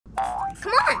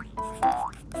Come on.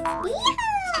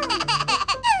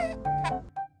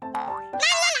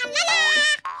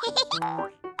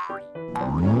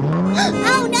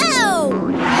 Oh no!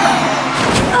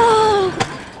 Oh!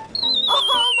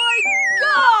 Oh my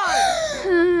God!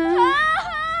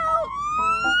 Help!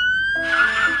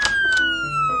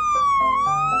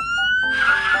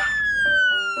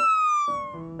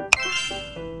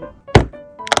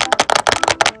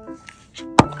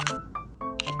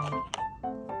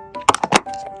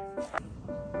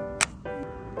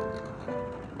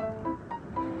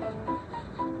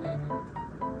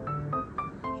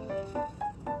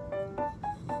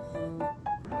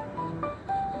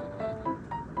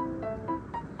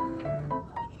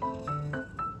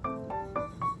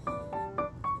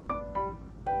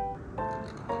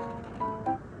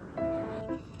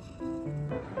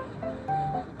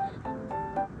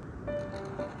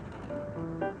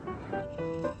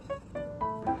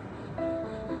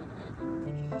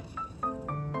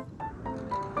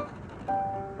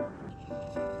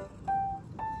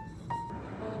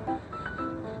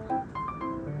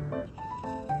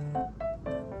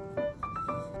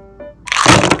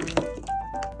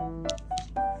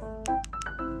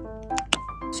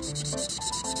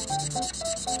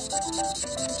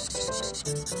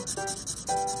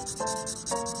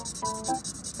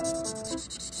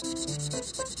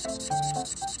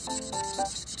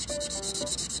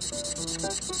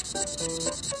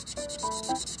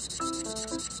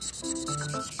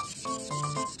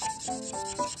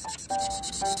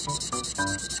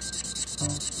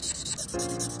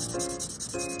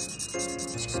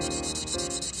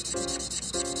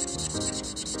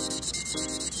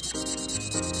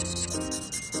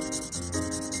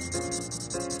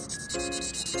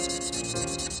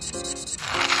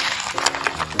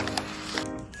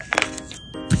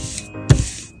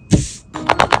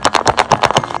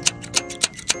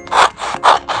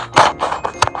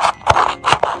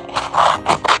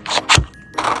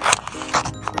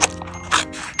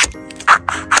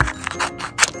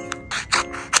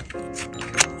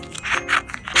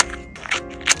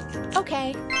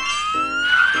 Okay.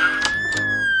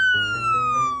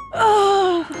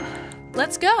 Oh,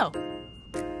 let's go.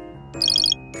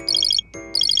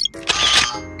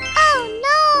 Oh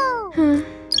no!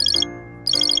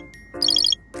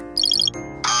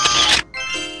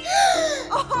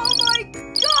 Oh my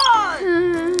God!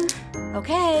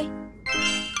 Okay.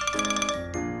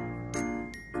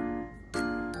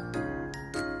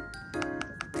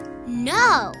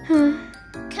 No.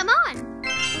 Come on.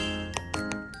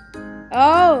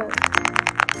 Oh.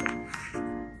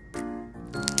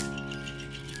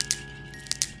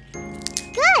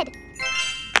 Good.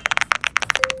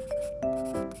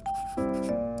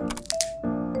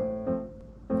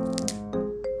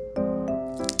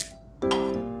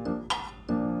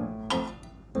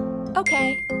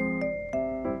 Okay.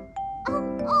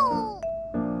 Oh.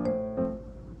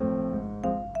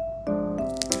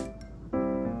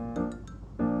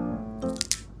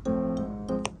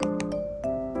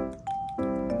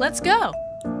 Let's go.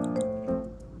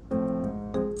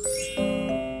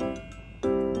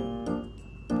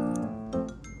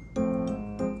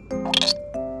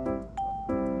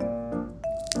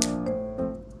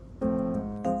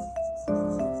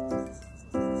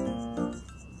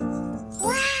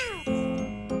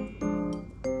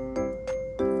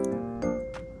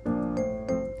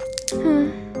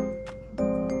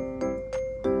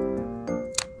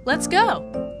 Let's go.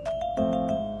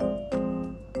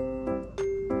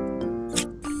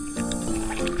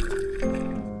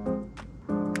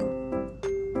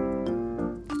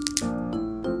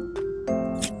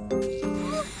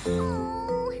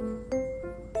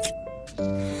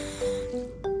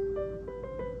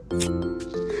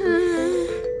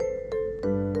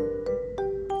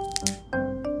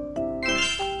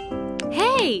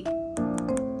 Hey.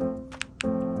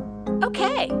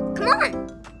 Okay. Come on.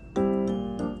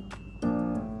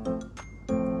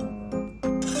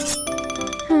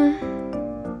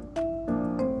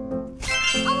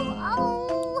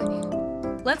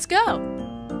 Let's go.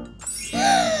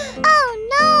 Oh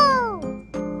no!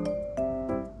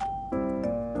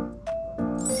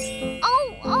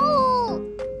 Oh!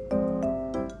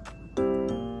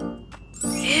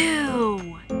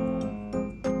 Ew.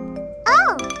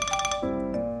 Oh!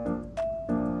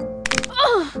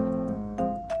 Ugh.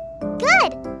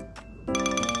 Good!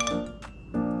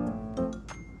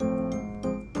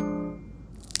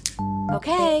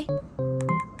 Okay.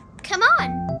 Come on!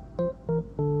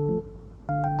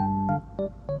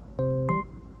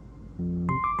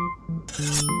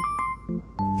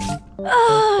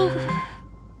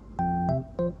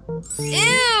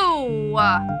 Ew.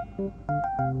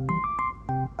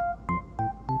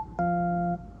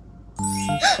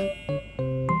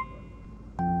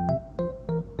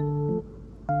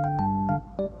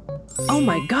 Oh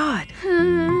my god.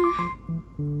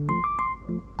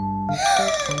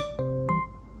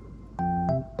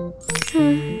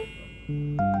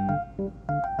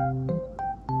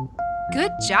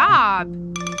 Good job.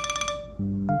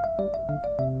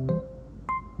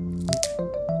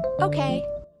 Okay.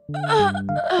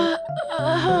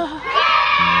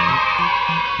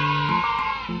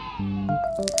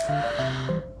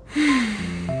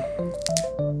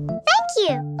 Thank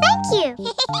you. Thank you.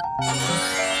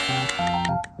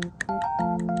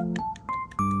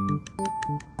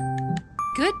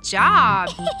 Good job.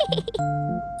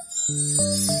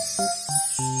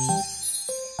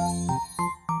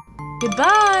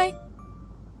 Goodbye.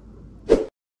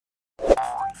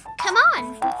 Come on.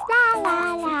 La la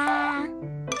la.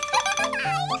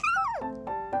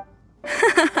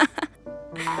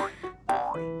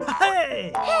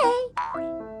 Hey! Hey.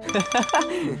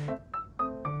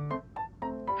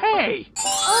 Hey!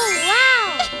 Oh,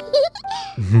 wow.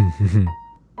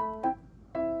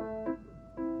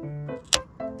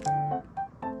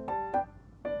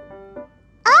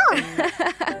 Oh.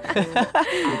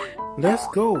 Let's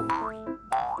go.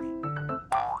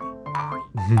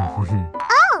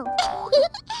 Oh.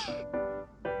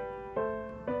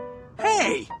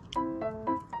 Hey!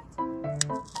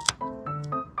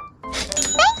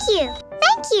 Thank you.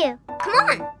 Thank you. Come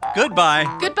on. Goodbye.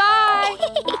 Goodbye.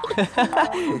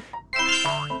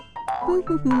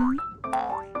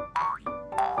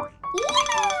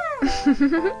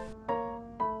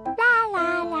 La la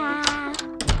la.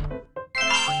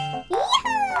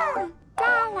 Yeehaw!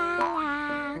 La la la.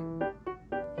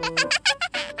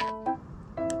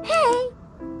 Hey.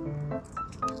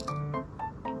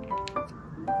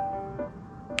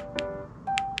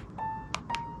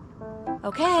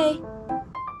 Okay.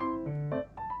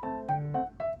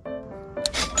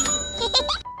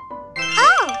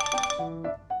 Oh.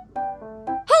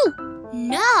 Hey.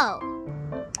 No.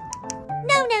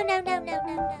 No, no, no, no, no,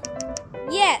 no, no.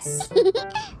 Yes.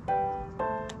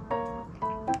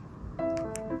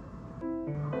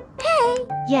 Hey.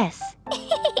 Yes.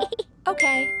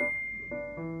 Okay.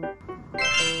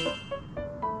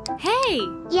 Hey.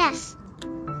 Yes.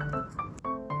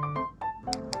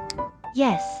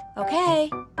 Yes. Okay.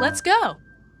 Let's go.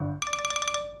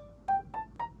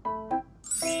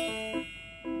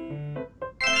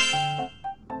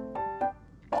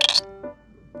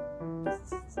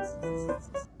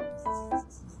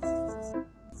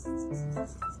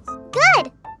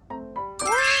 Good.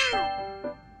 Wow.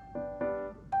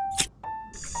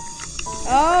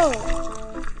 Oh.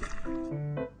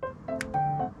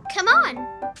 Come on.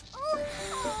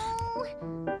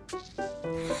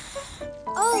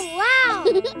 Oh, wow.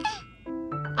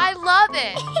 I love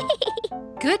it.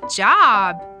 Good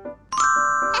job.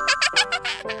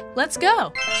 Let's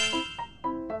go.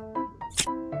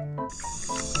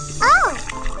 Oh.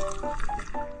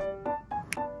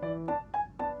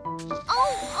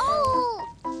 Oh, oh.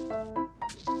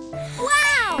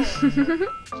 Wow.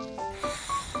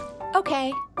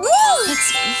 Okay. Woo.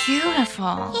 It's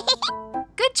beautiful.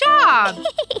 Good job.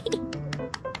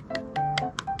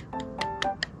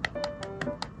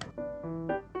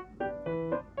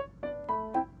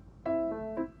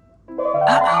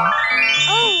 Uh-oh.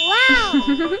 Oh, wow.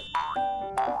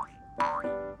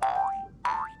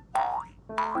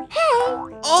 Hey.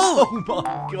 Oh my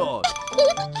god!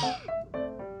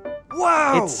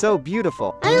 Wow! It's so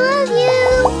beautiful. I love you.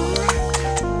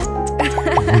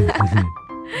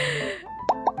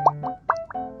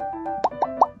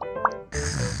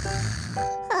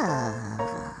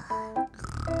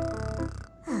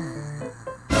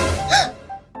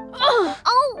 Oh,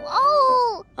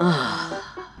 oh.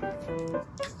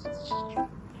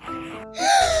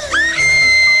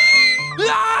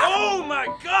 Oh my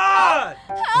god!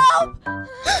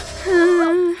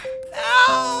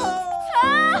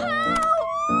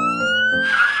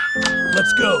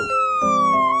 Let's go.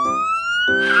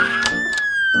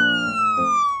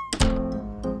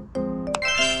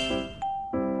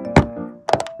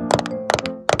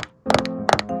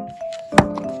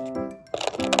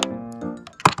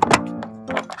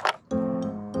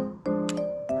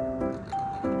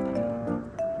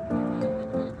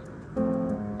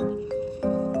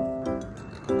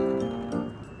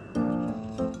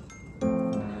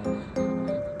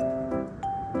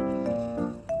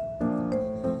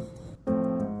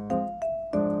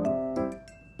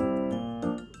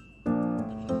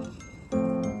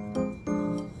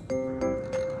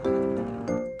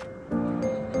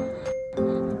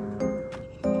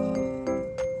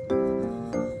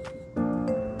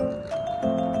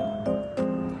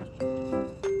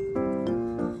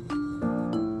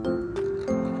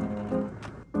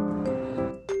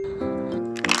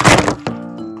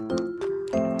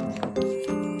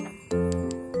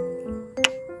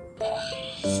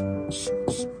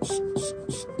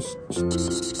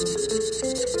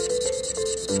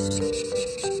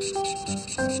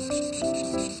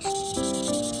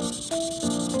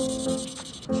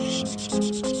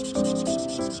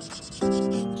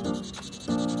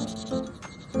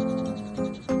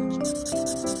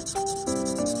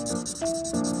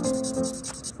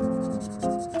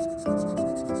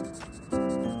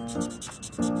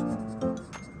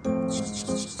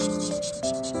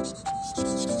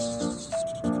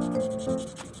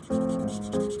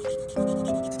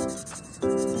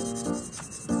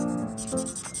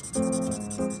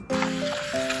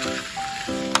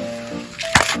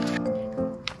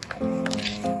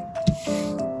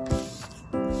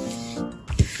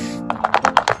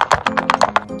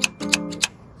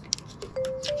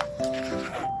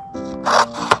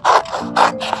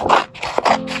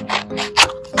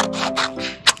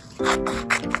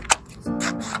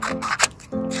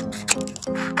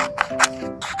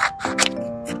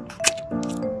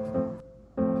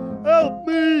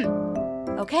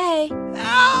 Okay.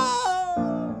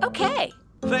 Ow! Okay.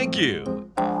 Thank you.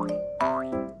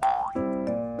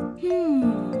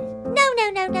 No, no,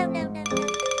 no, no, no, no, no.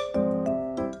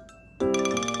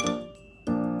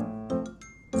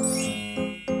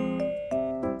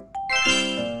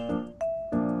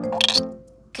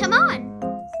 Come on.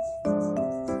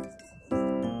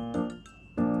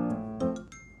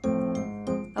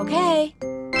 Okay.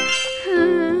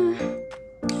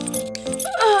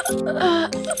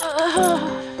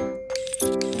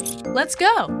 Let's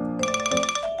go.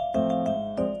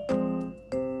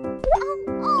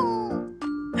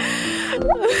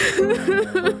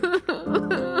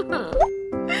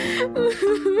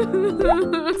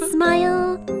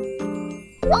 Smile.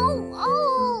 Oh,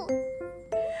 oh.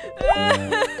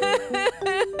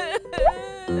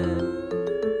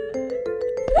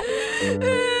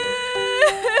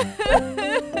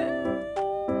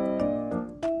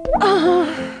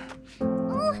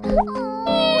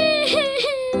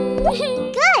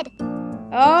 Good.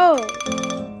 Oh.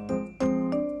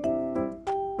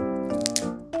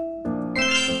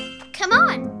 Come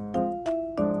on.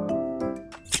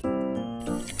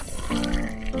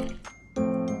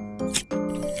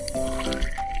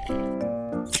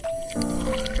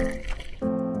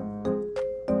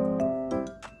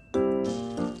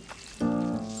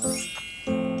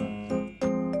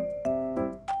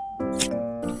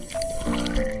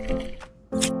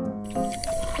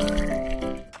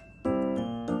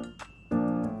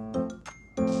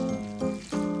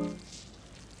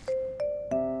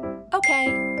 Okay.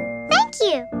 Thank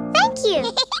you. Thank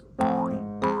you.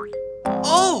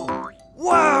 Oh!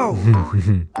 Wow!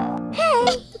 Hey,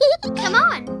 come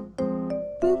on.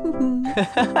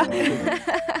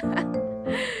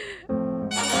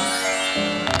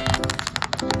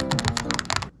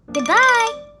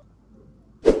 Goodbye.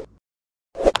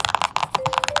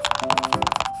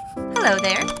 Hello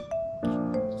there.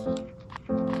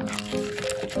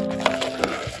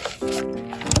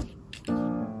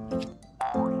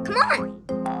 Come on.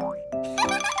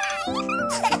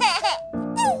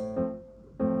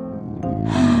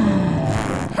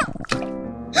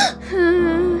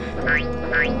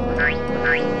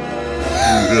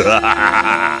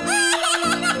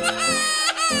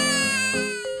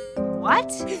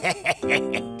 What?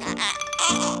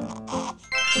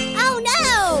 Oh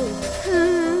no!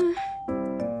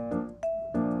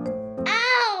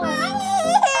 Ow!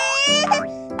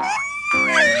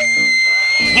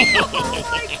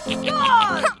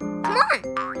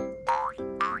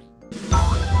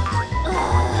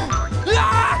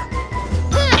 God!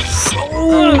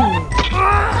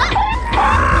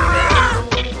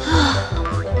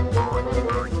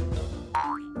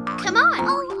 Come on! Come on!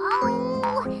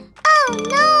 Oh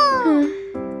no!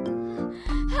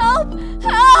 Help!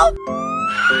 Help!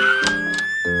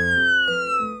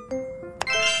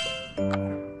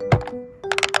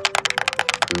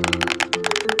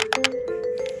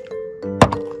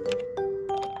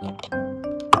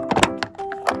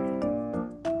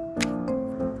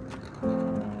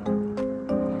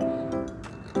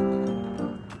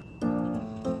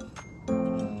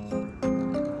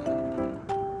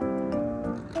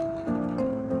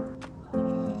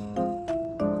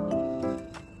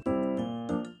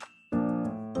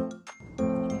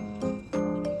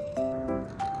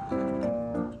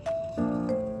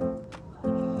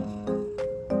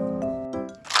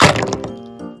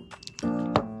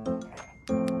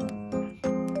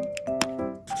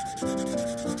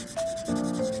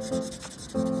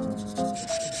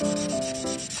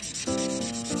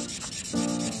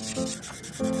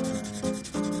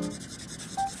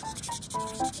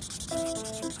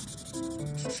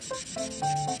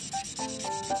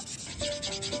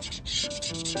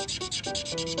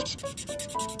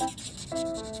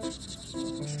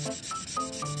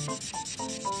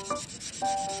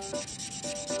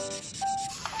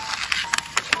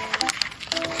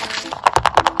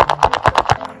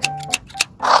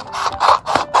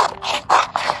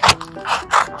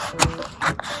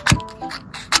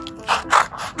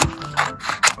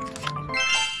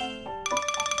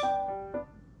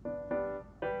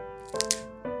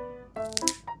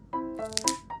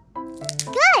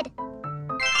 Good!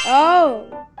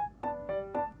 Oh.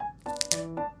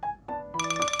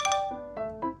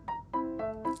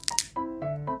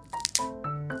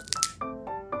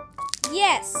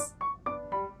 Yes.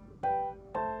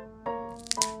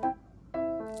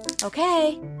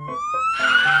 Okay.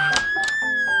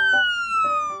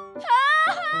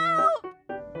 Help!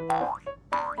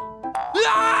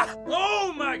 Ah!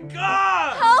 Oh my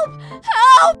God! Help!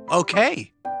 Help!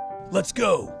 Okay. Let's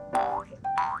go.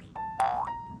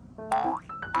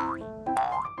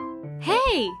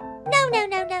 Hey, No, no,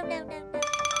 no, no, no, no, no.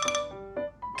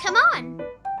 Come on.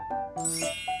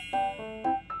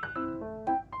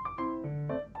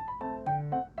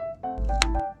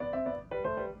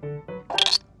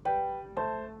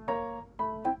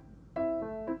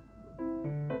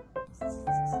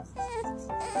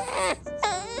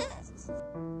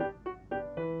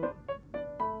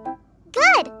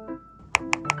 Good.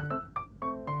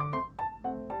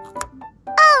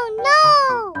 Oh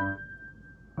no.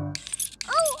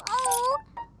 Oh, oh.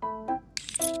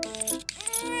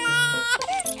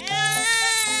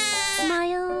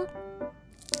 Smile.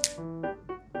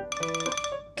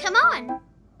 Come on.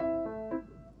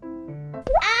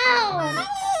 Ow.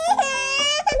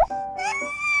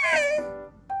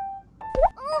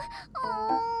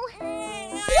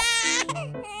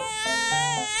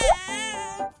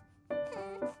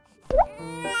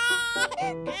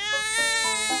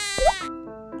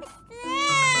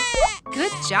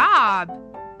 Good job.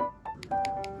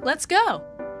 Let's go.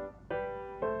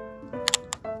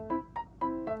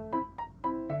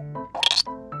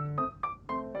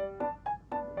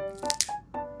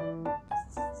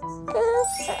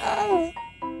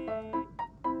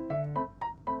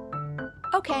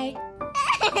 Okay.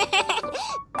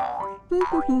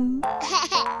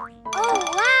 Oh,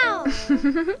 wow.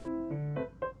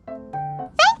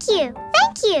 Thank you.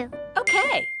 Thank you.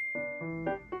 Okay.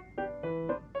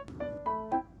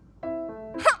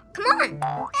 Come on.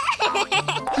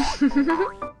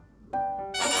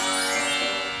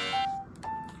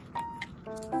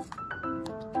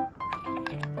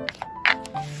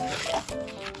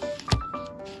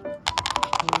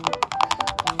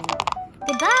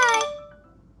 Goodbye.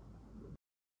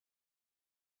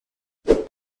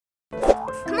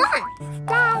 Come on.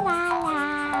 La la la.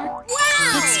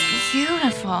 Wow. It's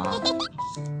beautiful.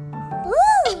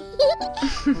 Woo.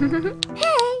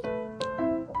 Hey.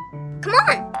 Come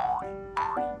on.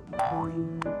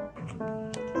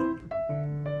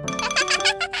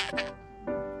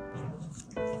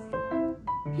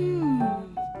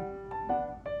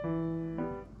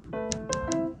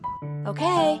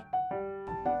 Okay.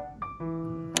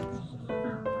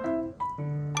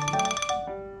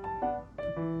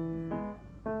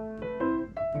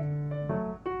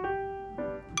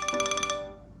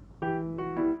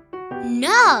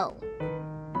 No.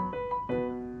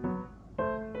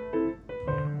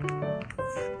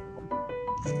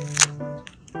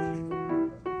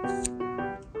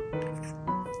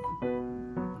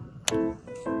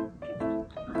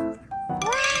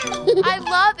 I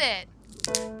love it.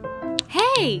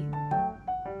 Hey.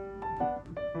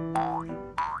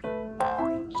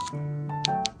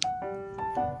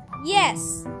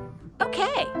 Yes.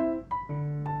 Okay.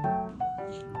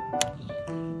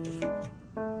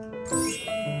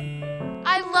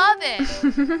 I love it.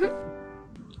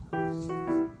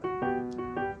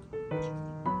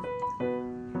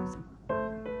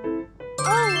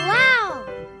 Oh, wow.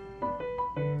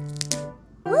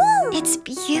 Woo. It's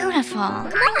beautiful.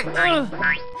 Come on.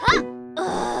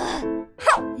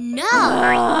 No.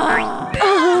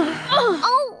 Oh,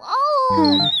 oh.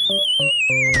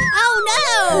 Oh, no.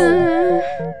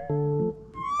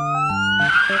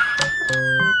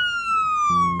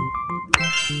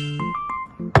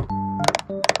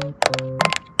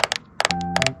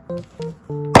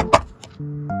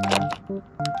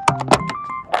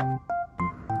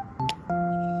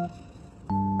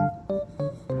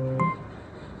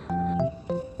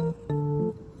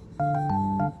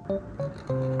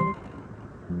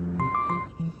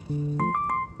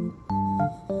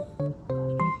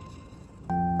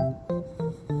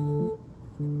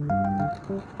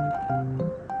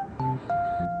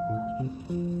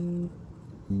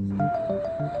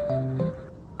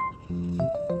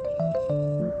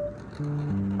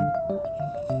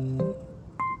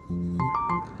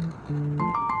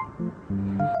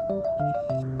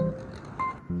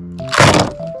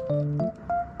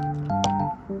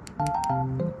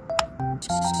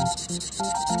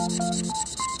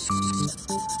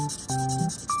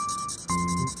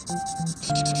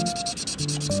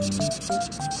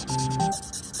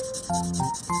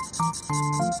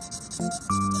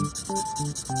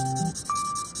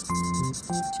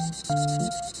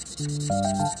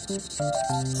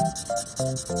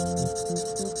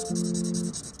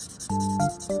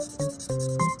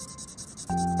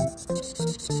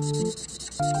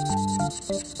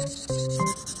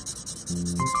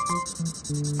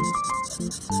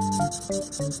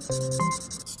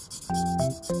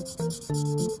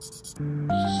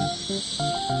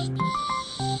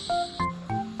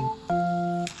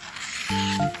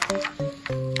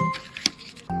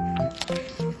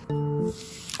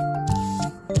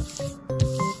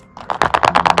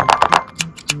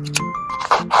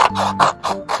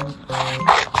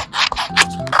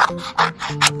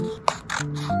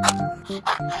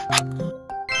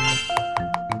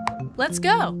 Let's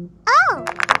go. Oh!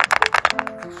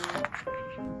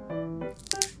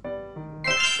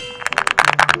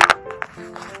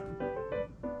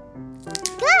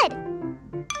 Good!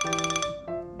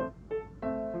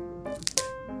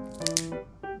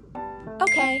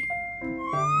 Okay.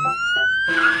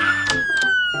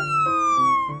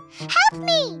 Help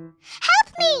me! Help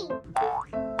me!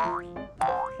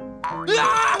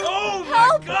 Ah! Oh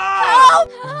my God!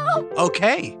 Help!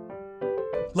 Okay.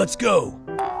 Let's go.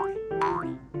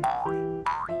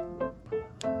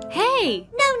 Hey!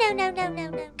 No.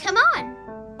 Come on!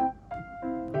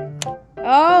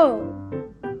 Oh!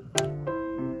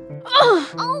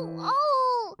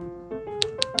 Oh!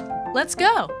 Let's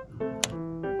go.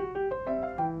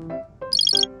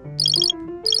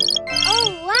 Oh,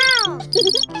 wow!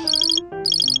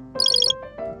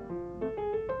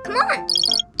 Come on!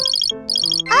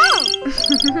 Oh!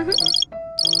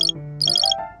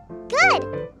 Good!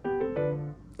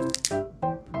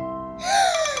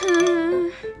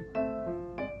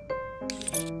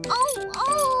 Oh!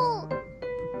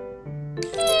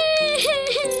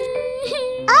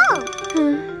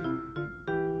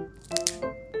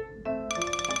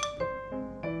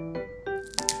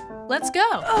 Let's go.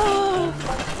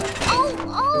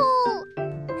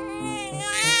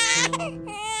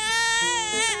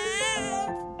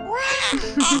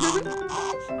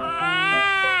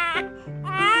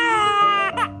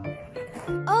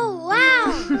 Oh, wow!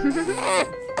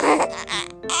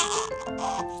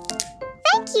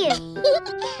 Thank you!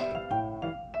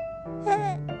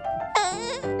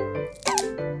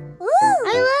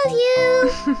 I love you!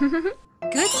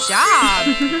 Good job.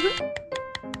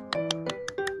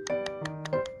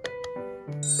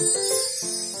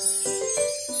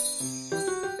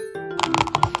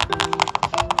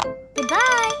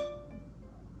 Goodbye!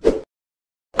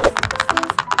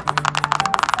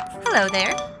 Hello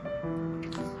there.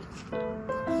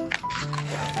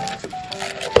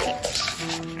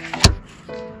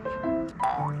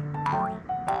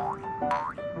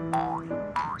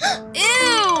 Ew!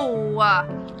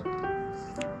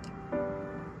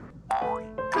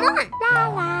 Come on! La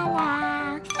la la!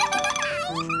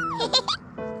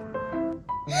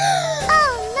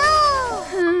 Oh no!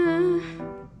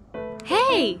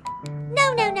 Hey! No.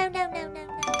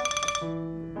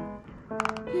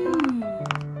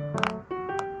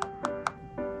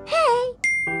 Hey!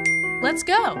 Let's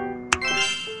go.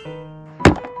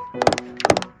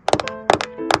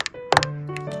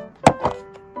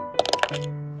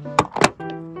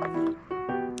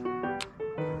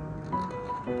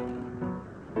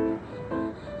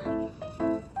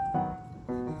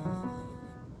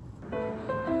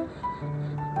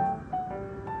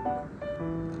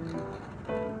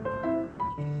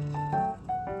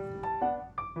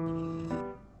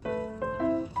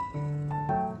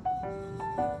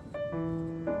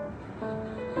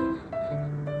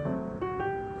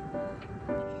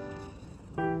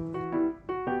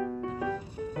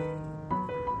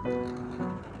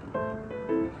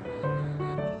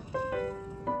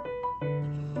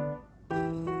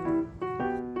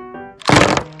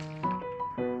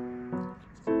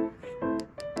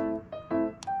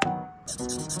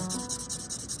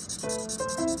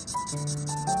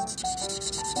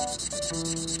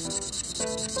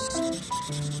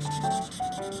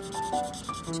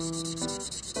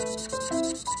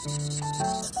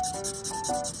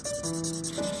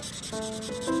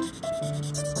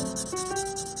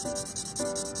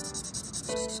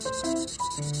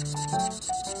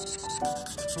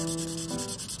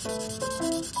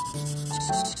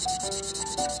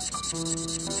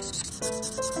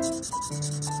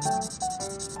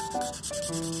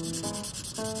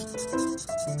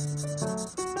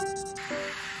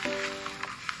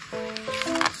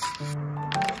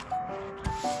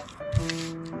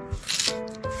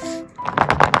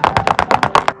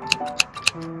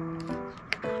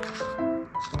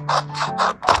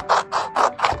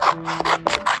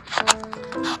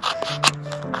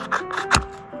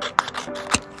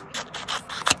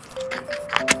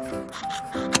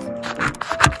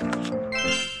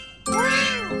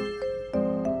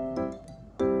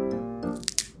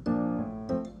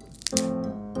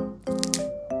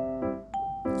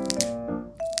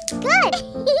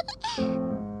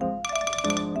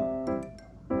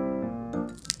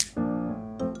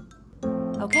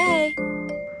 Okay.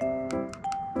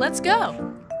 Let's go.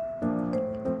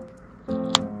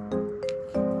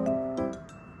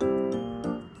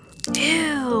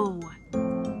 Ew.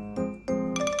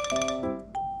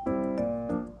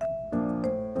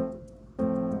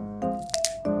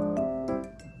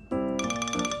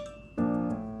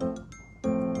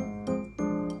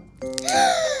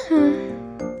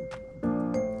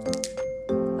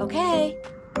 Okay.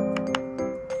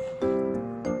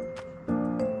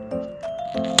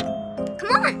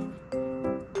 Come on.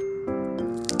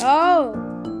 Oh.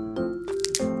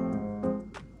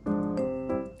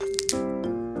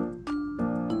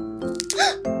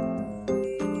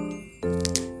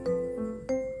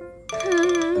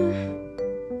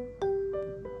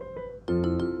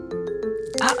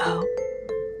 Uh-oh.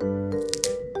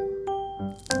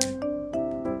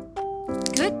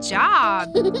 Good job.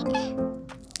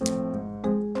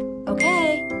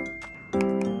 Okay.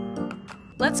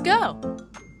 Let's go.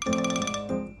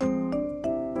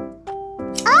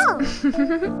 Oh.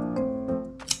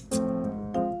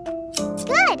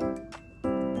 Good.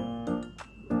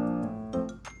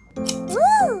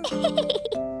 Woo.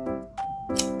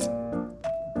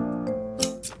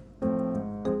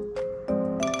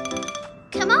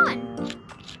 Come on.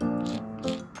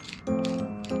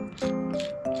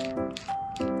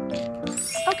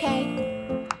 Okay.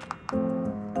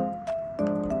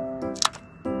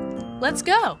 Let's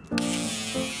go.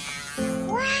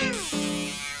 Wow.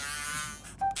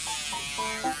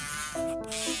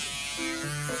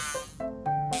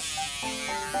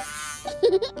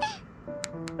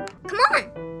 Come on.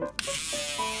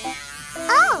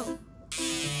 Oh.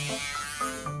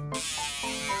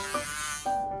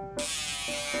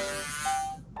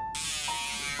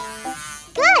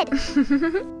 Good.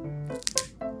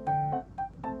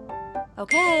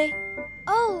 Okay.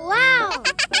 Oh, wow.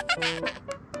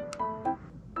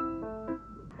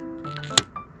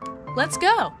 Let's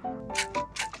go.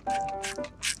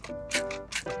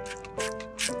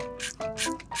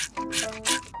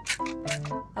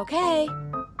 Okay.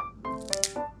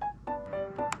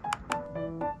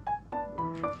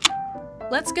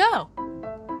 Let's go.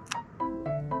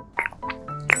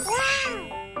 Wow.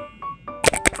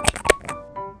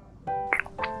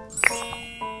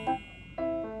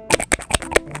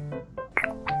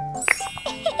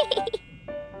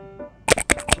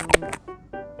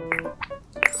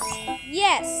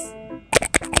 Yes.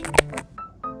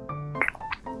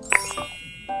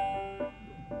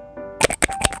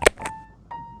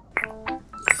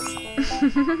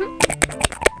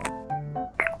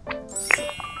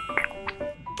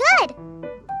 Good.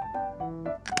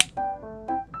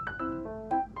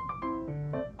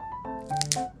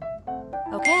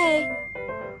 Okay.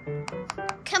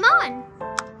 Come on.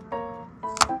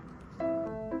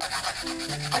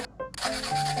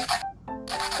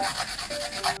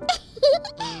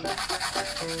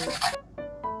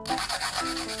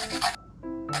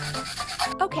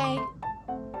 Okay.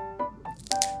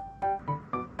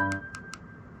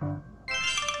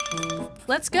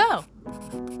 Let's go.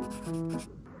 Woo.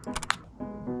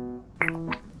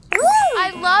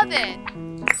 I love it.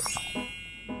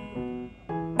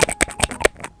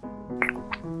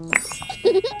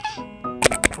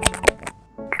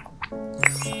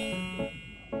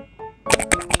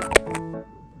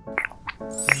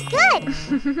 Good.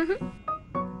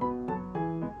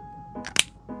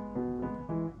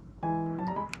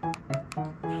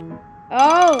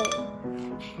 Oh.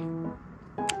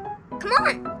 Come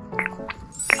on.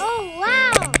 Oh,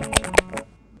 wow.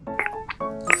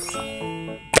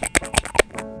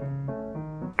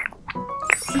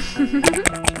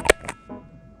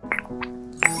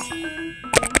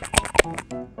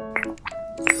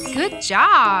 Good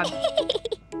job.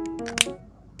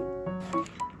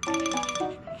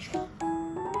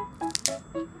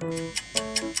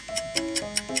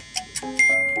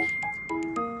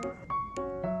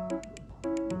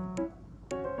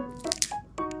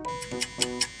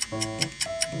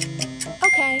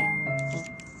 Okay.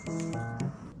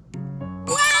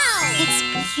 Wow. It's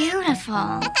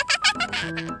beautiful.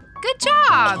 Good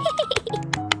job.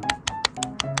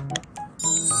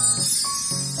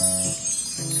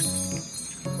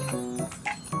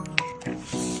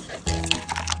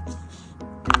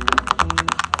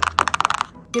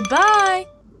 Goodbye.